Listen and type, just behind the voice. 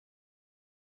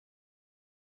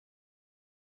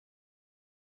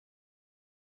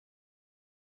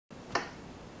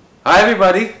Hi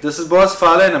everybody, this is Boaz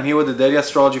Fyler and I'm here with the Daily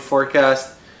Astrology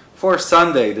Forecast for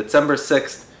Sunday, December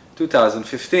 6th,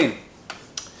 2015.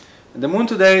 The moon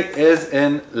today is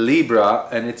in Libra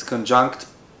and it's conjunct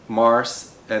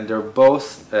Mars and they're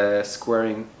both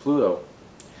squaring Pluto.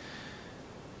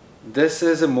 This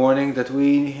is a morning that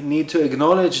we need to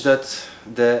acknowledge that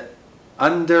the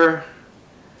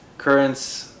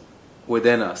undercurrents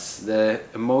within us, the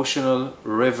emotional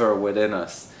river within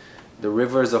us, the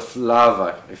rivers of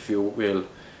lava, if you will,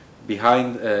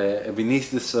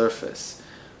 beneath the surface,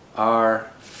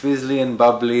 are fizzly and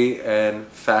bubbly and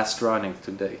fast running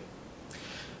today.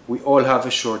 We all have a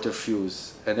shorter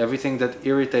fuse, and everything that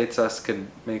irritates us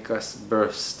can make us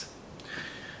burst.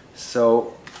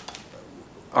 So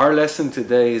our lesson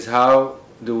today is how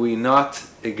do we not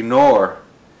ignore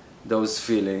those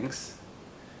feelings,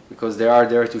 because they are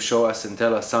there to show us and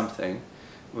tell us something,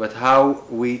 but how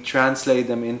we translate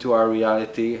them into our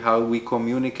reality, how we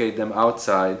communicate them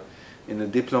outside in a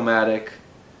diplomatic,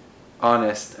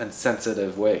 honest and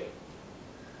sensitive way.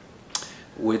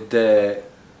 With the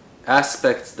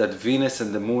aspects that Venus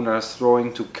and the Moon are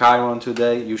throwing to Chiron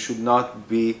today, you should not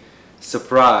be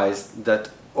surprised that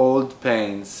old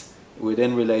pains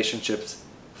within relationships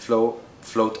float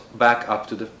back up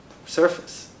to the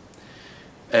surface.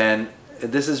 And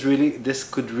this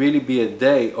could really be a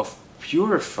day of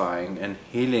purifying and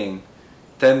healing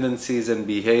tendencies and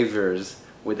behaviors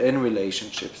within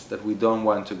relationships that we don't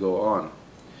want to go on.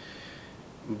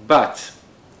 But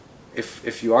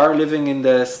if you are living in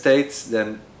the States,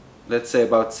 then let's say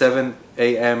about 7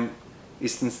 a.m.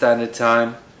 Eastern Standard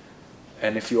Time,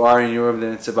 and if you are in Europe,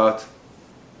 then it's about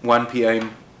 1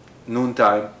 p.m.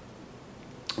 noontime,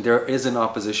 there is an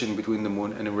opposition between the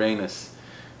Moon and Uranus,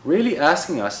 really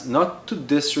asking us not to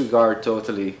disregard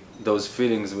totally those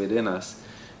feelings within us,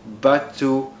 but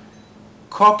to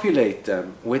copulate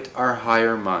them with our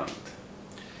higher mind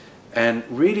and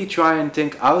really try and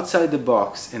think outside the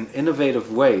box in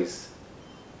innovative ways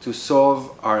to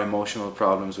solve our emotional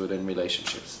problems within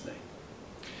relationships today.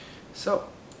 So,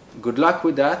 good luck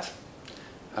with that.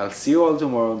 I'll see you all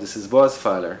tomorrow. This is Boaz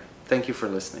Fyler. Thank you for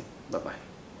listening. Bye-bye.